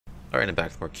Alright, and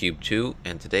back for Cube 2,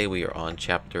 and today we are on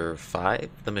Chapter 5,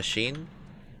 The Machine,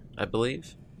 I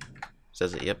believe.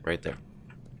 Says it, yep, right there.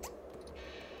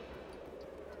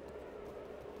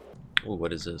 Ooh,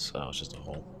 what is this? Oh, it's just a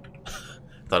hole.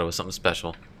 Thought it was something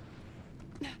special.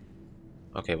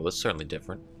 Okay, well, it's certainly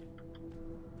different.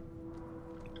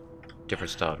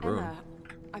 Different styled room. Emma,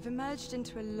 I've emerged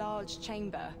into a large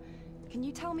chamber. Can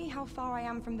you tell me how far I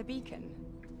am from the beacon?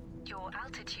 Your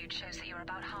altitude shows that you're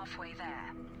about halfway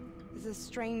there. There's a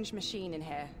strange machine in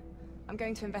here. I'm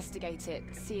going to investigate it,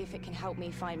 see if it can help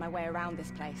me find my way around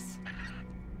this place.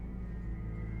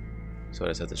 So I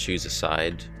just have to choose a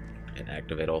side and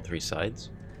activate all three sides?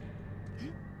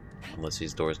 Unless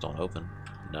these doors don't open.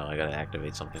 No, I gotta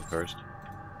activate something first.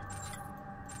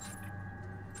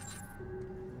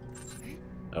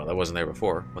 Oh, that wasn't there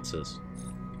before. What's this?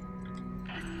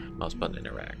 Mouse button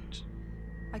interact.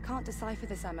 I can't decipher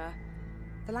this, Emma.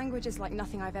 The language is like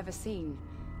nothing I've ever seen.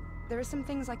 There are some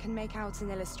things I can make out in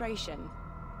illustration.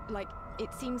 Like,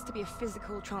 it seems to be a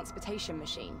physical transportation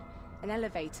machine. An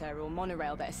elevator or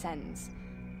monorail that ascends.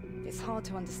 It's hard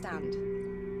to understand.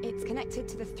 It's connected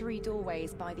to the 3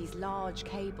 doorways by these large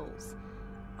cables.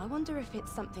 I wonder if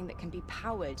it's something that can be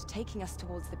powered, taking us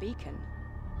towards the beacon.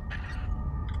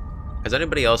 Has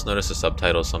anybody else noticed the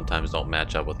subtitles sometimes don't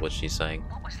match up with what she's saying?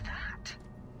 What was that?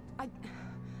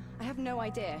 I have no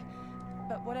idea.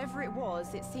 But whatever it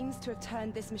was, it seems to have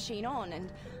turned this machine on,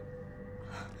 and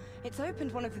it's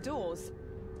opened one of the doors.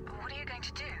 What are you going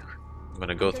to do? I'm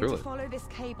gonna go through it. Follow this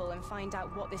cable and find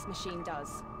out what this machine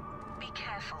does. Be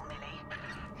careful, Millie.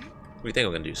 What do you think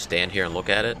I'm gonna do? Stand here and look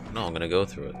at it? No, I'm gonna go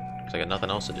through it. Because I got nothing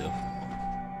else to do.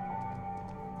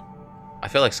 I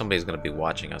feel like somebody's gonna be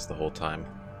watching us the whole time.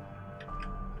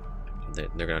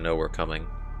 They're gonna know we're coming.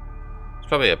 It's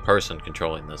probably a person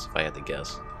controlling this, if I had to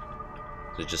guess.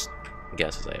 So just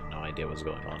guesses. I have no idea what's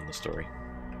going on in the story.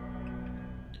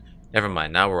 Never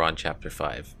mind. Now we're on Chapter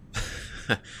 5.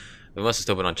 We must have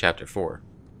still been on Chapter 4.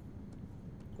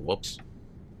 Whoops.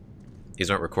 These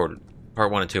weren't recorded. Part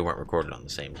 1 and 2 weren't recorded on the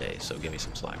same day, so give me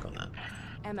some slack on that.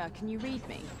 Emma, can you read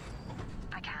me?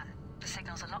 I can. The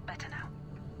signal's a lot better now.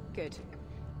 Good.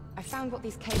 I found what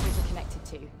these cables are connected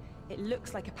to. It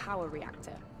looks like a power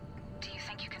reactor. Do you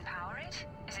think you can power it?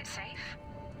 Is it safe?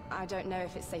 I don't know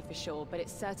if it's safe for sure, but it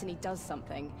certainly does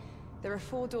something. There are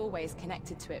 4 doorways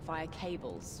connected to it via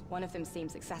cables. One of them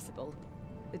seems accessible.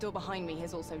 The door behind me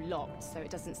is also locked, so it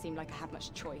doesn't seem like I have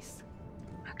much choice.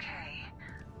 Okay.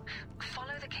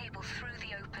 Follow the cable through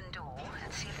the open door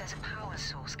and see if there's a power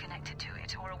source connected to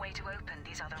it or a way to open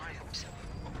these other rooms.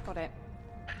 Got it.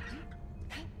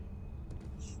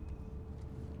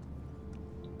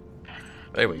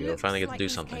 There we go. Finally get to do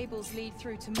These something. cables lead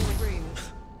through to more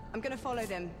rooms. I'm gonna follow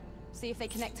them, see if they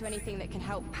connect to anything that can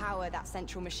help power that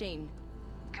central machine.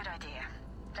 Good idea.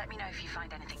 Let me know if you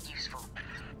find anything useful.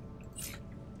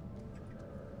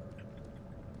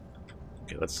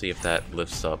 Okay, let's see if that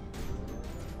lifts up.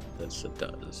 Yes, it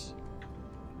does.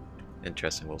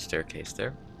 Interesting little staircase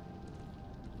there.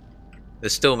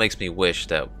 This still makes me wish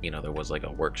that, you know, there was like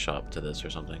a workshop to this or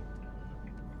something.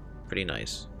 Pretty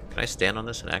nice. Can I stand on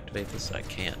this and activate this? I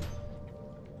can.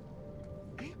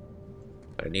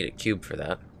 But I need a cube for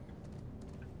that.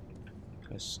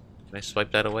 Can I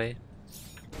swipe that away?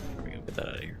 There we go, get that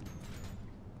out of here.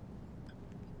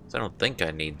 So I don't think I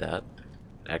need that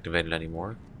activated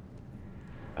anymore.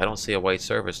 I don't see a white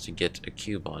surface to get a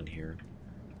cube on here.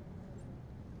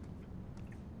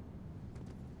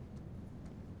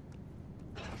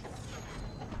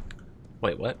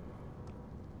 Wait, what?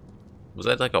 Was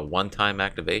that like a one-time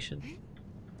activation?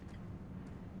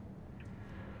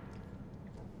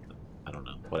 I don't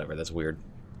know. Whatever, that's weird.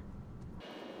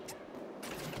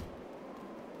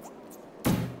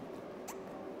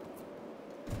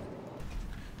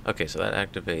 Okay, so that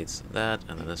activates that,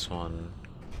 and then this one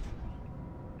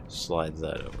slides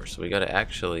that over. So we gotta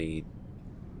actually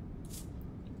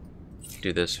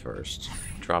do this first.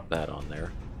 Drop that on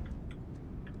there.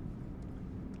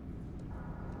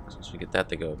 Once we get that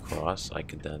to go across, I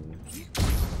could then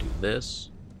do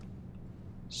this.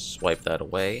 Swipe that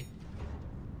away.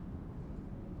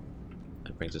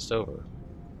 That brings us over.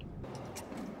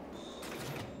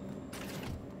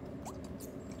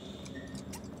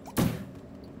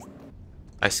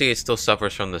 I see it still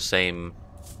suffers from the same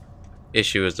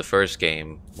issue as the first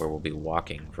game, where we'll be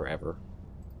walking forever.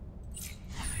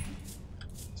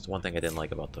 It's the one thing I didn't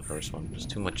like about the first one. Just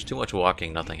too much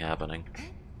walking, nothing happening.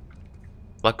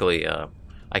 Luckily,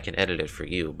 I can edit it for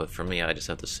you, but for me, I just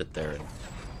have to sit there and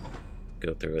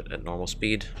go through it at normal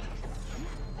speed.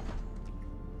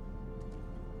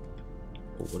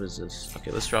 Oh, what is this? Okay,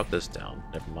 let's drop this down.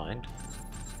 Never mind.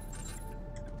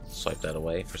 swipe that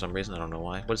away for some reason. I don't know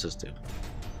why. What does this do?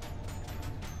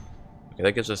 Okay,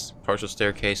 that gives us partial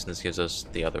staircase, and this gives us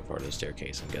the other part of the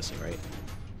staircase, I'm guessing, right?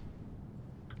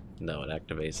 No, it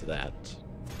activates that.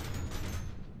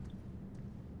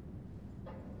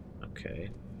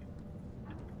 Okay.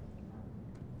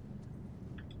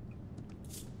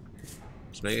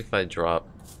 So maybe if I drop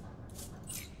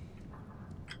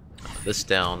this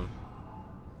down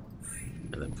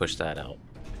and then push that out,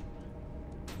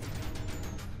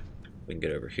 we can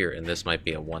get over here, and this might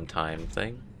be a one-time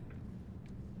thing.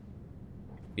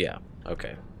 Yeah,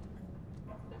 okay.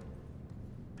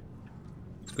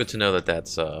 It's good to know that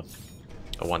that's a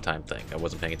one-time thing. I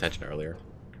wasn't paying attention earlier.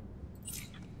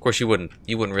 Of course, you wouldn't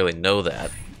really know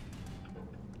that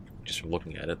just from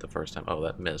looking at it the first time. Oh,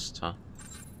 that missed, huh?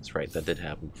 That's right, that did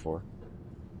happen before.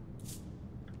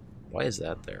 Why is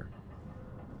that there?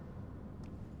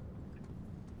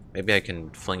 Maybe I can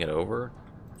fling it over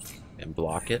and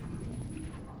block it?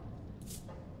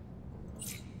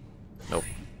 Nope.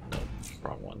 Nope.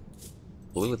 Wrong one.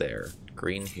 Blue there.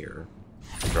 Green here.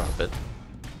 Drop it.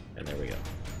 And there we go.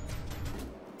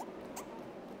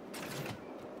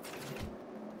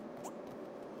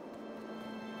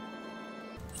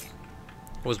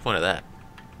 What was the point of that?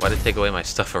 Why did it take away my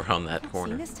stuff around that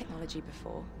corner? I've seen this technology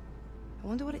before. I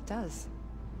wonder what it does.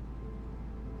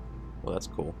 Well, that's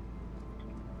cool.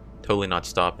 Totally not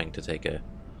stopping to take a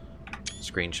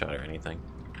screenshot or anything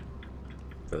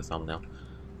for the thumbnail.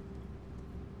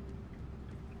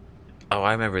 Oh,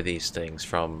 I remember these things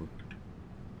from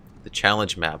the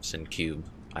challenge maps in Q.U.B.E.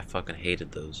 I fucking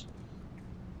hated those.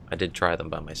 I did try them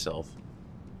by myself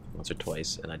once or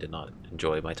twice, and I did not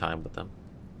enjoy my time with them.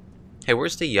 Hey,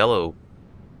 where's the yellow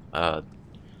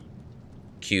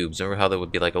cubes? Remember how there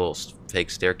would be like a little fake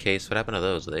staircase? What happened to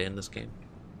those? Are they in this game?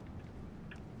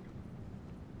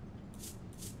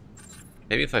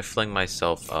 Maybe if I fling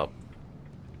myself up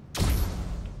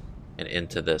and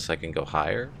into this, I can go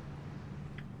higher?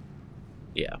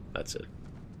 Yeah, that's it.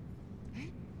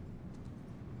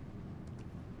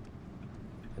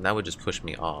 And that would just push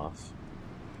me off.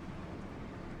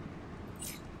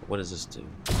 What does this do?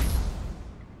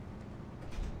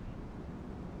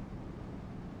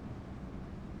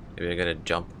 Maybe I gotta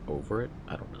jump over it?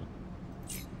 I don't know.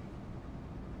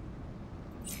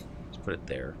 Let's put it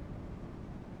there.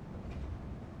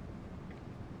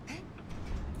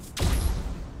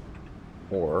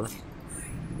 Or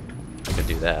I could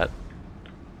do that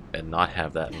and not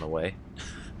have that in the way.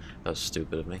 That was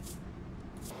stupid of me.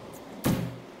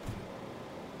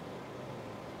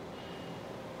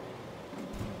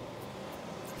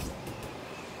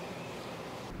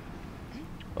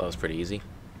 Well, that was pretty easy.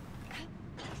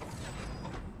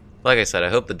 Like I said, I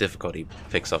hope the difficulty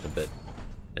picks up a bit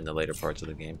in the later parts of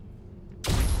the game.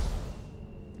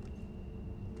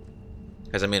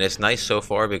 Because, I mean, it's nice so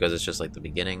far because it's just like the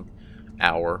beginning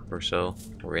hour or so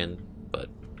we're in, but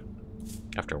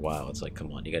after a while it's like,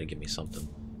 come on, you gotta give me something.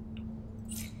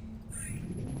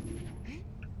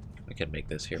 I can make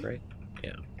this here, right?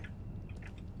 Yeah.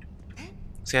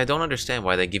 See, I don't understand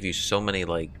why they give you so many,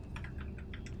 like,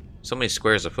 so many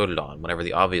squares to put it on whenever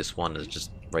the obvious one is just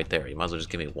right there. You might as well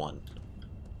just give me one.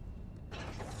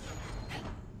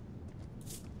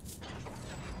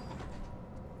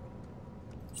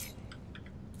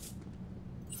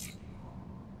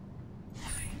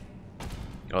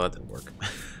 Oh, that didn't work.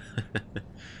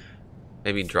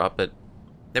 Maybe drop it.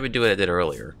 Maybe do what I did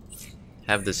earlier.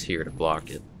 Have this here to block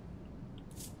it.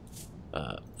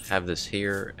 Have this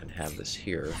here and have this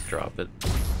here. Drop it.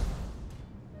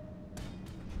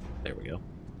 There we go.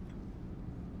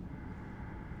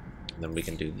 And then we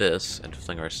can do this and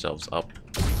fling ourselves up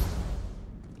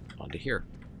onto here.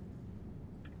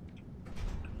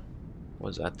 What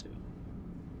does that do?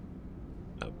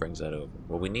 Oh, it brings that over.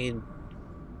 Well, we need...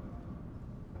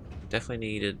 Definitely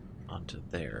need it onto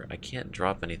there. I can't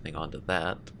drop anything onto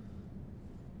that.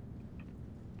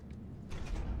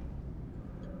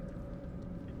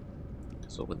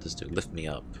 So what would this do? Lift me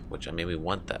up. Which, I mean, we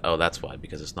want that. Oh, that's why,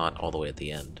 because it's not all the way at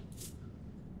the end.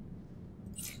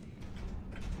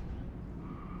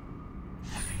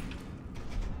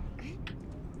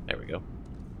 There we go.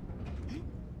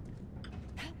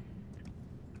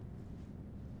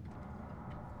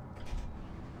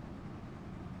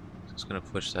 Just gonna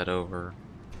push that over.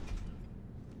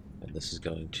 And this is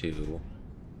going to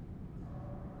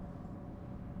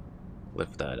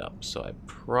lift that up. So I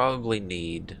probably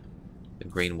need the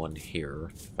green one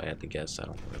here. If I had to guess, I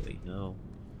don't really know.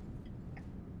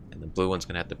 And the blue one's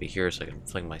gonna have to be here so I can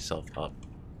fling myself up.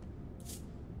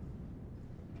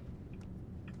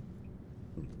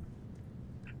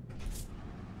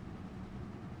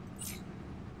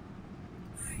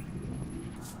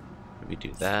 We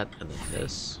do that, and then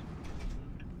this.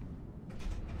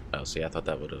 Oh, see, I thought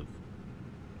that would have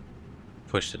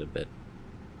pushed it a bit.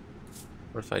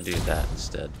 What if I do that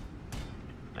instead?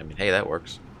 I mean, hey, that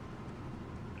works.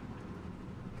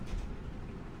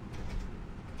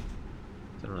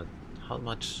 I don't know how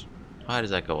much. How high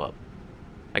does that go up?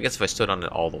 I guess if I stood on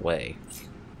it all the way,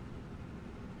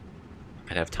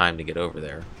 I'd have time to get over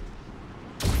there.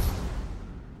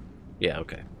 Yeah,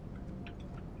 okay.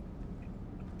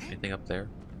 Anything up there?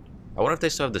 I wonder if they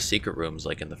still have the secret rooms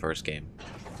like in the first game.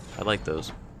 I like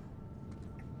those.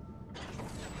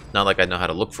 Not like I know how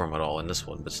to look for them at all in this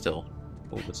one, but still.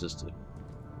 Oh, what's this do?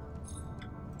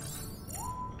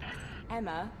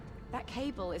 Emma, that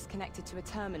cable is connected to a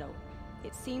terminal.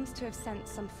 It seems to have sent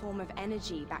some form of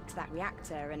energy back to that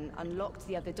reactor and unlocked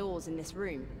the other doors in this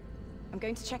room. I'm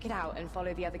going to check it out and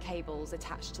follow the other cables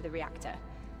attached to the reactor.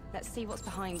 Let's see what's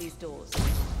behind these doors.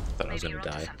 Thought I was Maybe gonna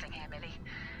you're onto die. something here, Millie.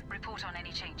 Report on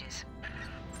any changes.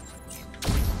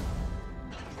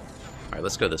 Alright,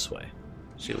 let's go this way.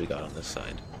 See what we got on this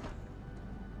side.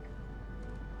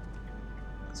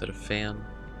 Is it a fan?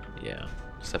 Yeah.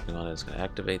 Stepping on it is going to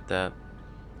activate that.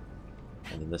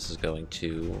 And then this is going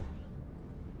to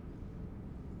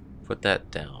put that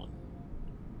down.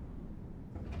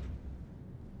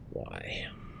 Why?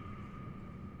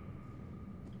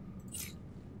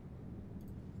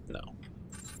 No.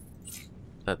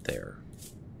 That there.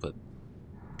 Put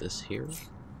this here.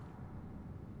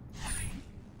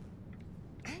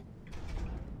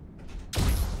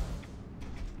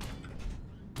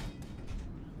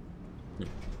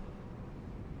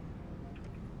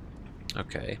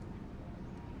 Okay.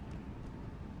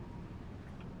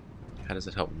 How does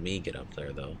it help me get up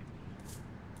there, though?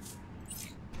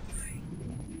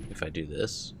 If I do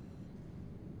this?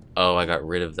 Oh, I got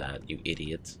rid of that, you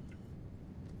idiot.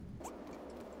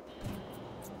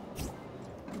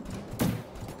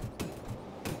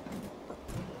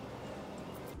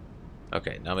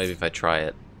 Okay, now maybe if I try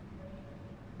it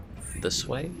this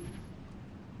way,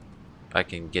 I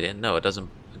can get in. No, it doesn't.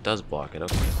 It does block it.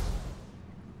 Okay.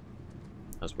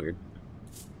 That was weird.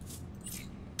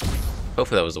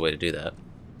 Hopefully that was the way to do that.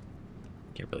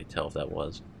 Can't really tell if that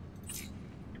was.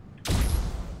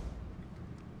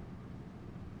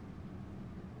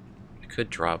 I could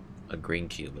drop a green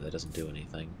cube, but that doesn't do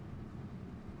anything.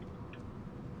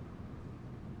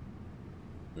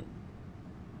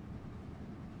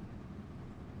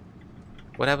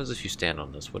 What happens if you stand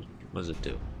on this? What does it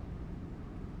do?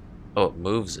 Oh, it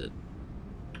moves it.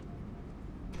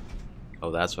 Oh,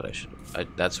 that's what I should.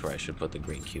 That's where I should put the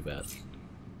green cube at.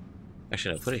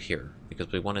 Actually, no, put it here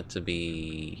because we want it to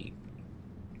be.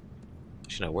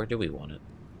 Actually, no, where do we want it?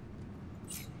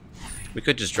 We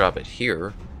could just drop it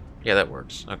here. Yeah, that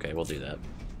works. Okay, we'll do that.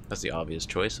 That's the obvious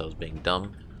choice. I was being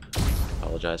dumb.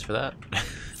 Apologize for that.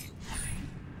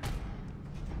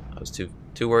 I was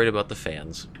too worried about the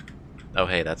fans. Oh,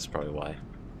 hey, that's probably why.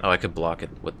 Oh, I could block it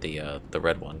with the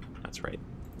red one. That's right.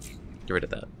 Get rid of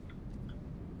that.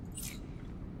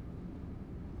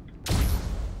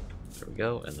 There we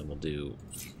go, and then we'll do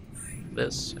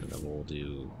this, and then we'll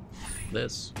do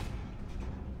this.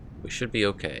 We should be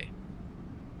okay.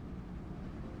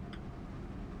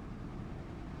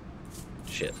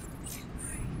 Shit.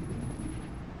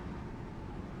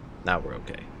 Now we're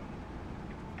okay.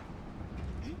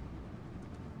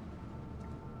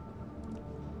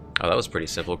 Oh, that was pretty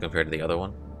simple compared to the other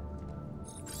one.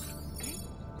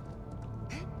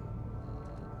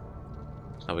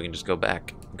 So now we can just go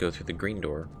back, go through the green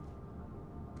door.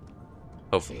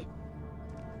 Hopefully.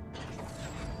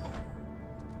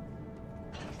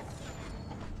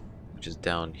 Which is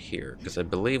down here, because I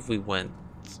believe we went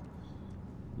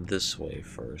this way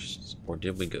first. Or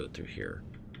did we go through here?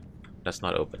 That's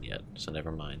not open yet, so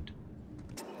never mind.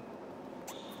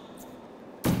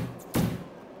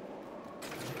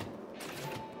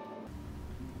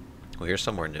 Well, here's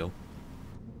somewhere new.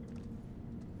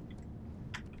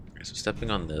 Okay, so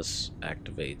stepping on this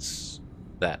activates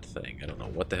that thing. I don't know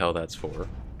what the hell that's for.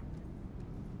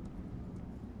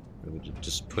 We would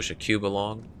just push a cube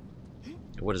along.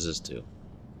 What does this do?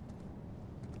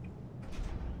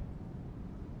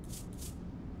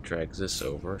 Drags this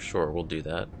over. Sure, we'll do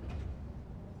that.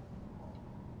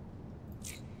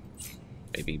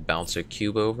 Maybe bounce a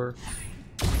cube over.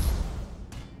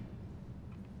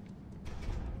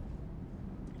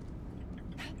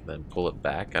 Then pull it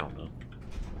back. I don't know.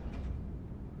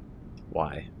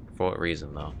 Why? For what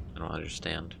reason, though? I don't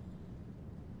understand.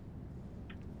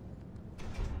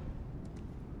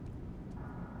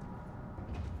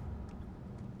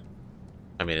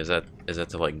 I mean, is that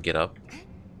to like get up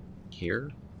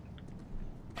here?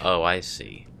 Oh, I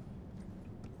see.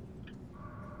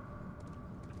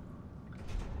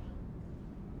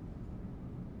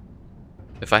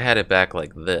 If I had it back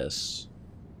like this...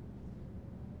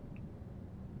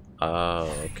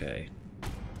 Oh, okay.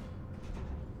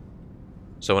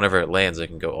 So whenever it lands, it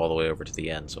can go all the way over to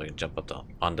the end, so I can jump up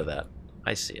onto that.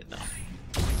 I see it now.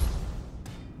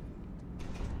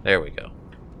 There we go.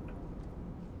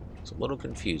 It's a little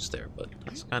confused there, but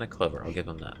that's kind of clever. I'll give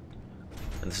him that.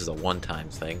 And this is a one-time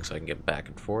thing, so I can get back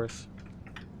and forth.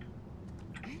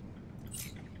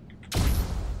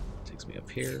 Takes me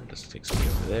up here. This takes me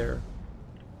over there.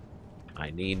 I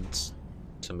need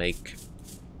to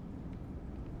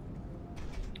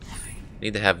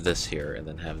have this here, and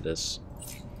then have this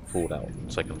pulled out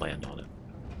so I can land on it.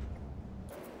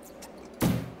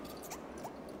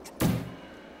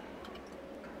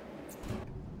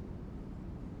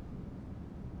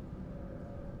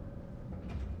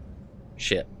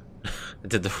 Shit. I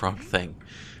did the wrong thing.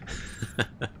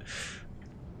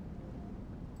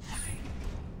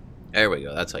 There we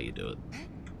go, that's how you do it.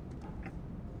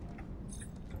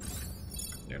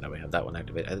 There, now we have that one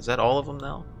activated. Is that all of them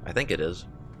now? I think it is.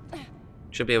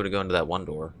 Should be able to go into that one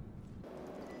door.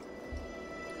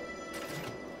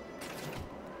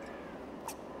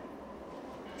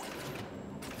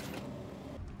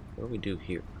 What do we do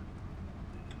here?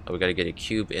 Oh, we gotta get a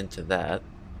cube into that.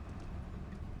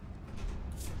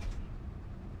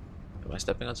 Am I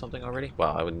stepping on something already?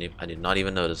 Wow, I did not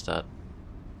even notice that.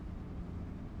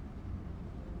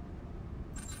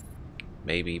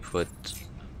 Maybe put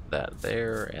that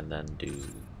there and then do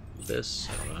this.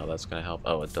 I don't know how that's gonna help.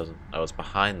 Oh, it doesn't. Oh, it's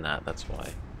behind that. That's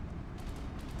why.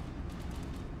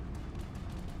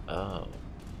 Oh.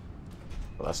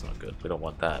 Well, that's not good. We don't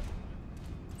want that.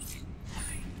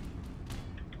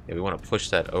 Yeah, we want to push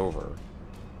that over.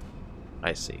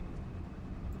 I see.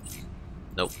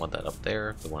 Nope, want that up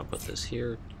there. We want to put this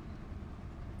here.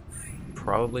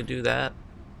 Probably do that.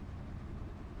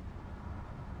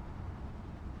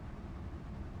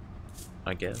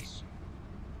 I guess.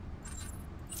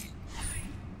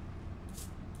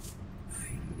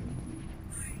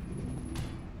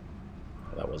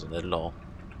 That wasn't it at all.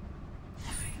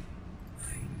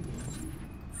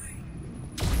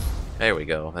 There we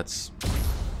go. That's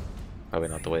probably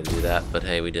not the way to do that, but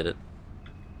hey, we did it.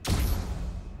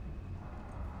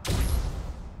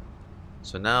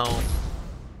 So now,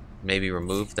 maybe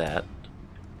remove that.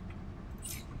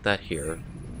 Put that here.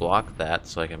 Block that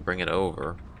so I can bring it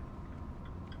over.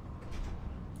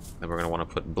 Then we're going to want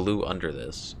to put blue under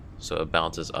this so it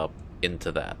bounces up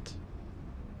into that.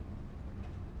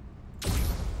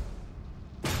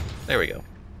 There we go.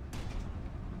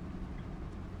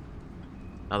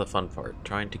 Now the fun part,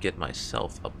 trying to get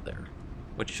myself up there.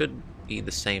 Which should be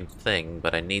the same thing,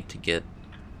 but I need to get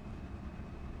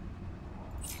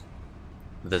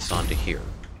this onto here.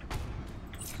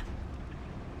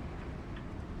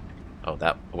 Oh,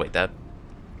 wait, that...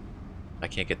 I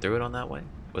can't get through it on that way?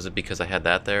 Was it because I had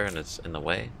that there and it's in the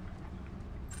way?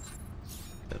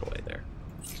 Get away there.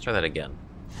 Let's try that again.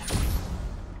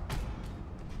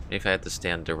 Maybe if I had to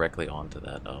stand directly onto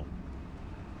that, oh.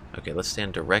 Okay, let's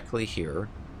stand directly here.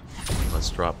 Let's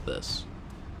drop this.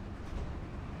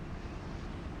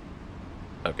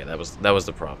 Okay, that was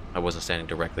the problem. I wasn't standing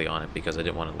directly on it because I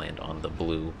didn't want to land on the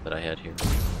blue that I had here.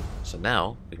 So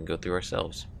now, we can go through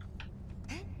ourselves.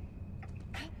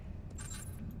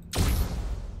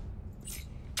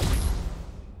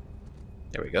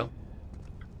 There we go.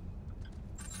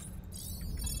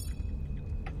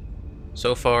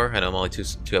 So far, I know I'm only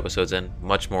two episodes in,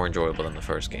 much more enjoyable than the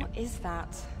first game. What is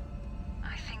that?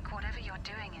 I think whatever you're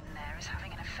doing in there is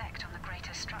having an effect on the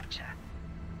greater structure.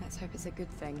 Let's hope it's a good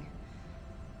thing.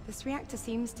 This reactor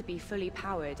seems to be fully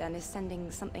powered and is sending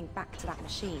something back to that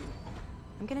machine.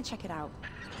 I'm gonna check it out.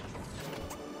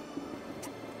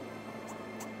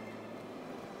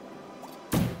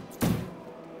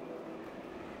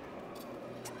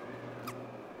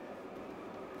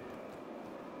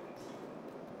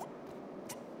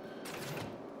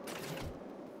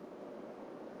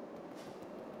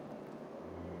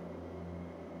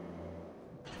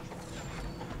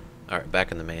 Alright,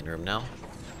 back in the main room now.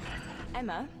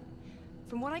 Emma,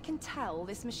 from what I can tell,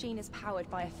 this machine is powered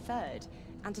by a third,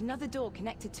 and another door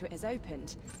connected to it has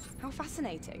opened. How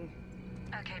fascinating.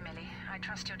 Okay, Millie, I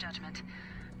trust your judgment.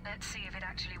 Let's see if it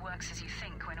actually works as you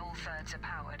think when all thirds are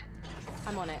powered.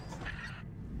 I'm on it.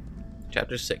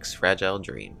 Chapter 6, Fragile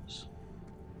Dreams.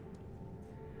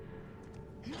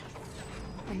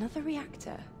 Another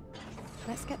reactor.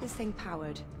 Let's get this thing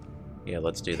powered. Yeah,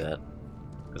 let's do that.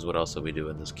 Because what else will we do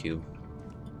in this cube?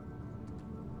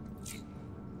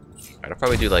 Alright, I'll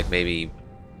probably do like maybe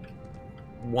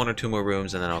 1 or 2 more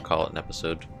rooms and then I'll call it an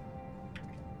episode.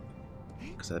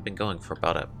 Because I've been going for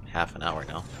about a half an hour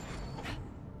now.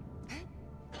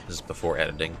 This is before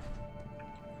editing.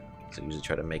 So I usually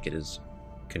try to make it as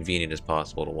convenient as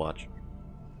possible to watch.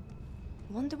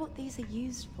 Wonder what these are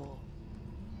used for.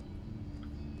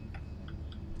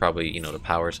 Probably, you know, to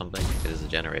power something. It is a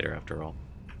generator after all.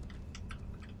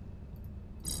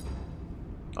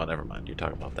 Oh, never mind. You're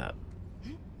talking about that.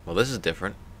 Well, this is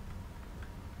different.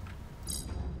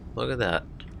 Look at that.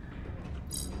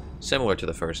 Similar to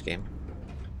the first game.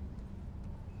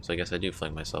 So I guess I do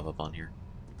fling myself up on here.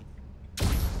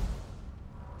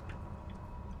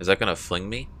 Is that gonna fling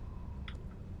me?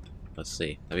 Let's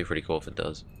see. That'd be pretty cool if it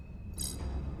does.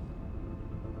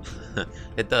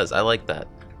 It does. I like that.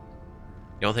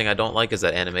 The only thing I don't like is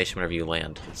that animation whenever you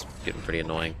land. It's getting pretty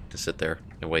annoying to sit there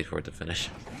and wait for it to finish.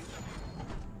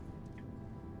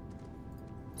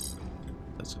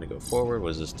 That's gonna go forward. What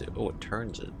does this do? Oh, it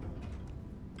turns it.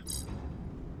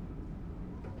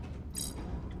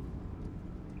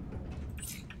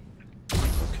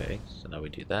 Okay, so now we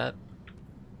do that.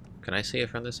 Can I see it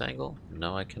from this angle?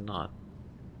 No, I cannot.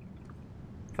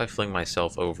 If I fling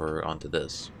myself over onto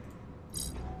this,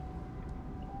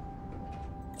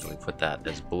 and we put that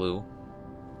as blue.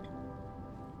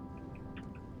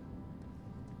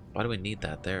 Why do we need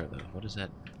that there, though? What is that?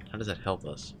 How does that help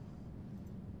us?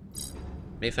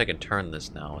 Maybe if I can turn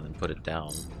this now and then put it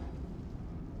down.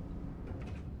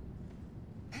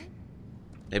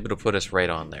 Maybe it'll put us right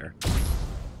on there.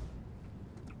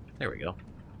 There we go.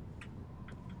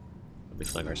 Let me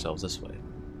fling ourselves this way.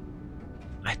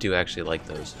 I do actually like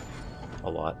those a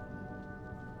lot.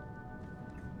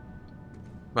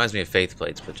 Reminds me of faith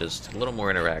plates, but just a little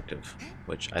more interactive,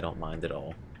 which I don't mind at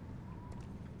all.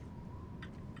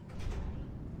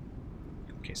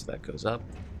 Okay, so that goes up.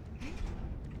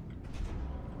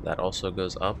 That also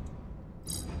goes up.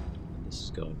 This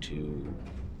is going to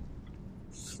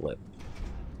flip.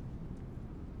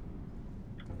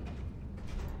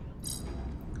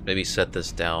 Maybe set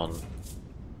this down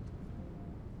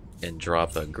and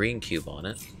drop a green cube on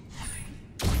it.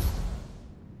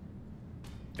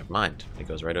 Never mind, it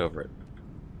goes right over it.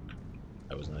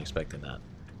 I was not expecting that.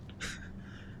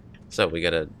 So we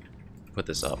gotta put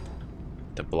this up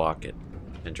to block it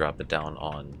and drop it down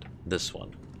on this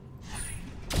one.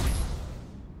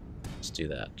 Let's do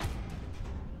that.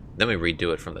 Then we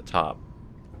redo it from the top.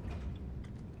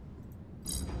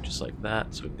 Just like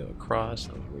that, so we can go across,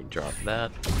 and we drop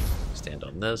that, stand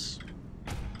on this.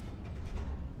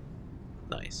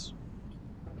 Nice.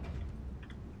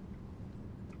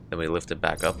 Then we lift it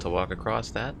back up to walk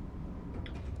across that.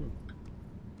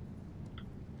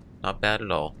 Not bad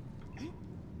at all.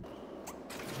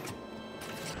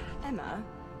 Emma,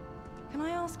 can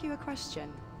I ask you a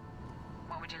question?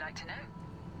 What would you like to know?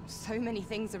 So many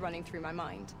things are running through my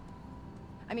mind.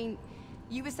 I mean,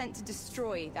 you were sent to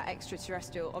destroy that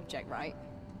extraterrestrial object, right?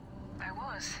 I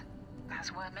was,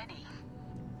 as were many.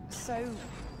 So,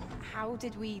 how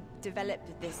did we develop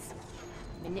this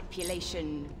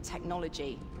manipulation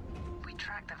technology? We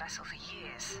tracked the vessel for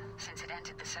years, since it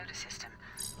entered the solar system,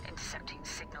 intercepting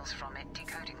signals from it,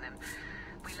 decoding them.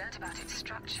 We learned about its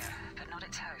structure, but not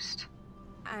its host.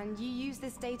 And you use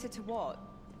this data to what?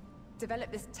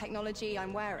 Develop this technology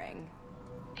I'm wearing?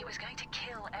 It was going to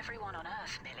kill everyone on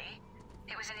Earth, Millie.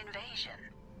 It was an invasion.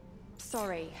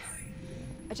 Sorry.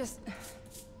 I just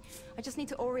need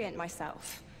to orient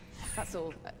myself. That's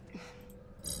all.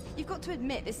 You've got to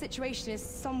admit this situation is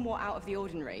somewhat out of the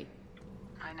ordinary.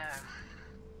 I know.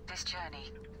 This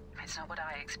journey, it's not what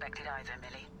I expected either,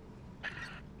 Millie.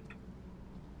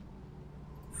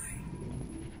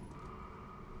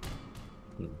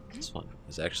 This one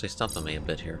is actually stumping me a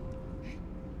bit here.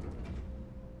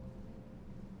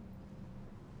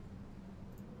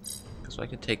 So I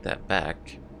can take that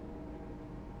back.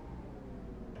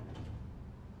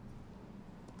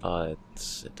 But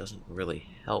it doesn't really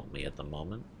help me at the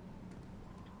moment.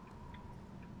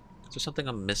 Is there something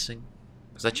I'm missing?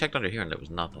 Because I checked under here and there was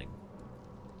nothing.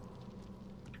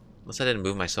 Unless I didn't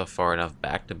move myself far enough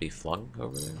back to be flung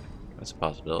over there. That's a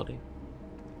possibility.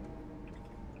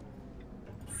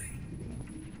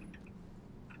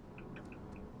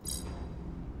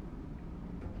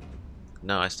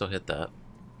 No, I still hit that.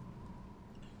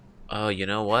 Oh, you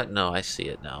know what? No, I see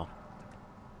it now.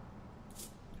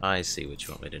 I see what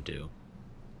you want me to do.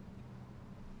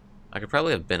 I could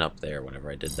probably have been up there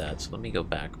whenever I did that, so let me go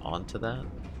back onto that.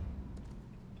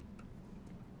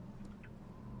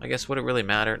 I guess, would it really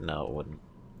matter? No, it wouldn't.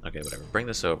 Okay, whatever. Bring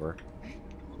this over.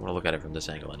 I want to look at it from this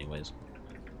angle anyways.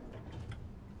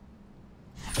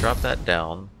 Drop that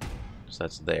down, so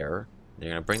that's there. Then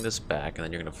you're going to bring this back, and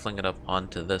then you're going to fling it up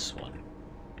onto this one.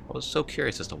 I was so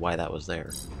curious as to why that was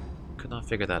there. Could not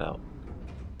figure that out.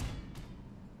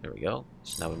 There we go.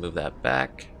 So now we move that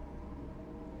back.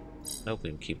 Nope, we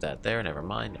can keep that there. Never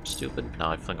mind. I'm stupid.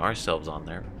 Now I fling ourselves on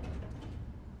there.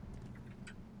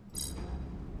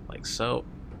 Like so.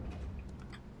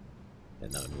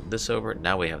 And now we move this over.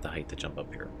 Now we have the height to jump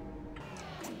up here.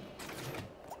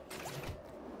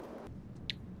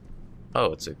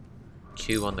 Oh, it's a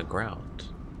Q on the ground.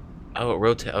 Oh, it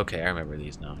rotates. Okay, I remember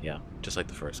these now. Yeah, just like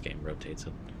the first game, rotates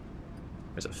it.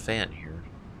 There's a fan here.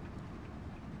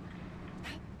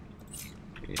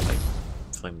 Maybe if I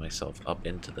fling myself up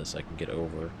into this, I can get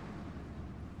over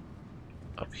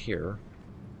up here.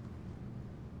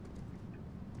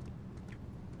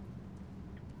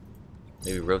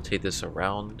 Maybe rotate this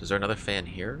around. Is there another fan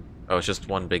here? Oh, it's just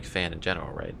one big fan in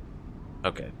general, right?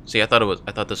 Okay. See, I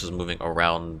thought this was moving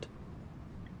around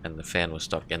and the fan was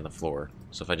stuck in the floor.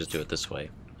 So if I just do it this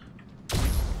way,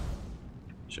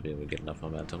 should be able to get enough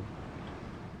momentum.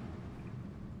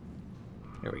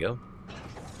 There we go.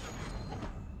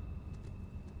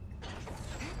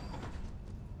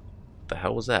 What the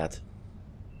hell was that?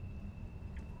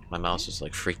 My mouse is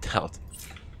like freaked out.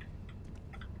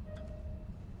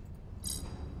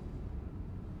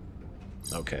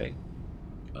 Okay.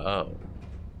 Oh.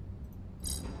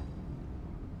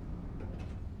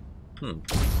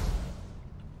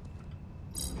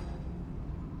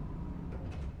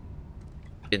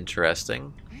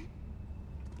 Interesting.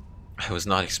 I was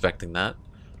not expecting that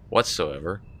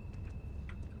whatsoever.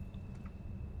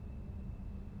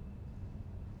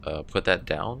 Put that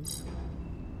down.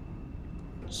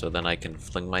 So then I can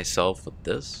fling myself with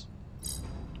this.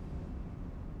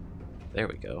 There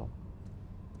we go.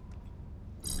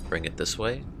 Bring it this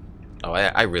way. Oh,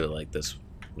 I really like this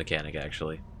mechanic,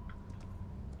 actually.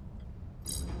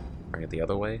 Bring it the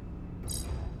other way.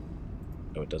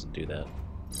 Oh, it doesn't do that.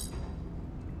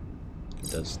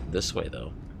 It does this way,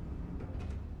 though.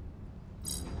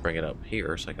 Bring it up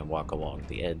here so I can walk along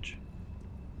the edge.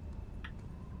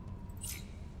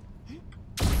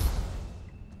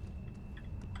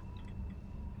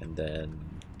 And then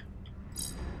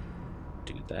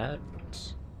do that.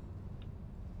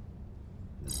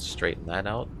 Straighten that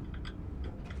out.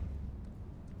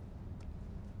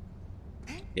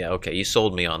 Yeah, okay, you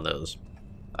sold me on those.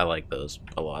 I like those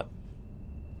a lot.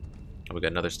 We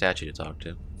got another statue to talk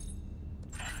to.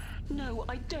 No,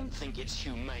 I don't think it's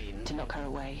humane To knock her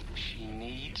away. She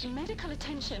needs, Medical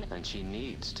attention. and she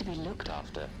needs To be looked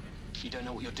after. You don't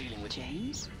know what you're dealing with.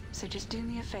 James? So just do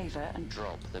me a favor and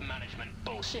Drop the management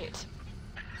bullshit. shit.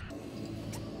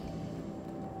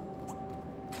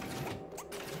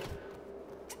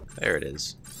 There it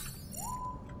is.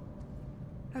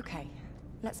 Okay,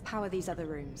 let's power these other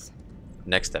rooms.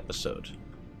 Next episode.